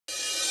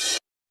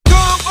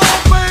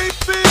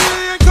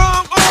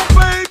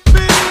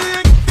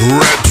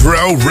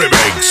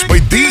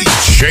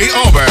DJ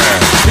Obet.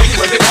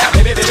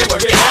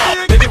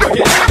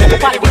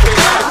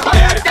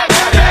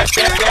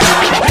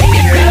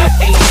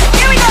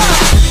 Here we go.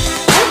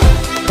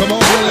 Come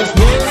on, let's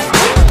work.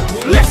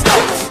 Let's go.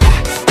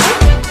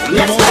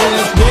 Come on,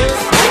 let's work.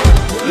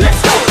 Let's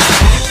go.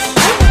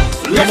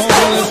 Come on,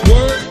 let's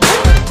work.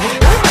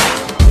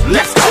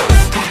 Let's go.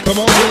 Come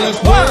on, let's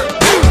work.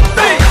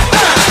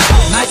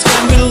 Nights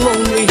can be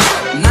lonely,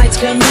 nights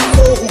can be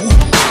cold,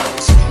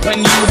 when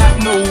you have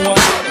no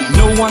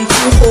one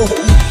to hold.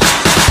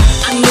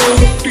 I know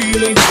the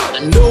feeling, I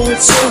know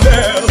it so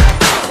well.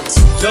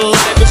 Your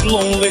life is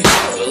lonely,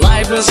 your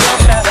life is a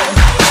hell.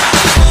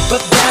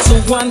 But there's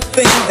the one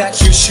thing that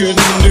you shouldn't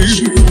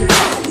do.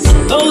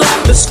 Don't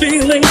let this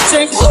feeling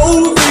take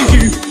hold of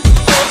you.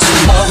 For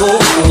tomorrow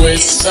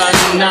is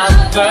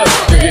another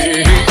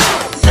day.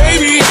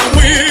 Baby, I'm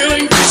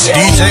willing to show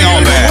DJ you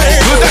the Obet. way.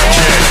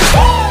 Production.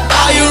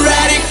 Are you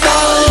ready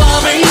for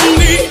loving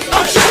me?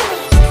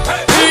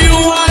 Do you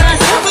wanna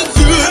have a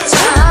good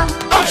time?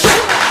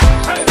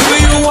 Do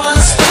you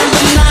wanna spend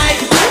the night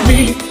with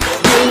me?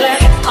 You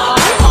let our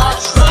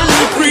hearts run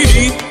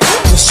free,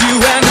 just you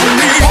and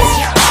me.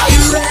 Are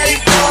you ready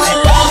for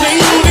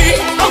loving me?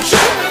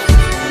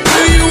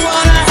 Do you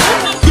wanna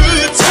have a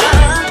good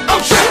time?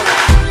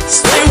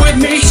 Stay with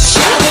me,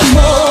 share the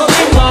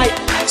morning light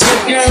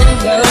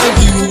together,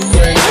 you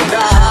and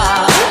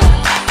I.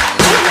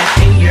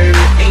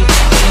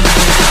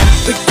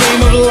 The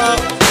game of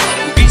love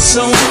can be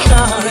so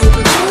kind.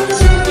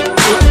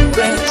 Good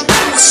friends,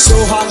 so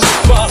hard to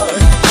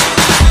find.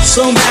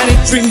 So many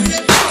dreams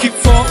keep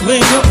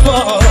falling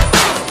apart.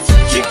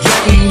 You're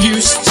getting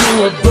used to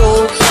a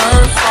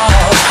broken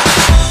heart.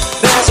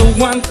 There's a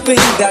one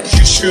thing that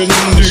you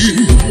shouldn't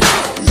do.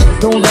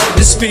 Don't let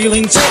this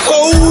feeling take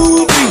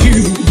over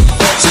you.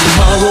 For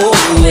tomorrow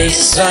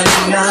is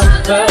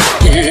another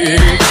day.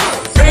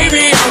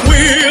 Baby, I'm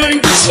willing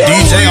to show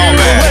DJ you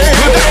Obet.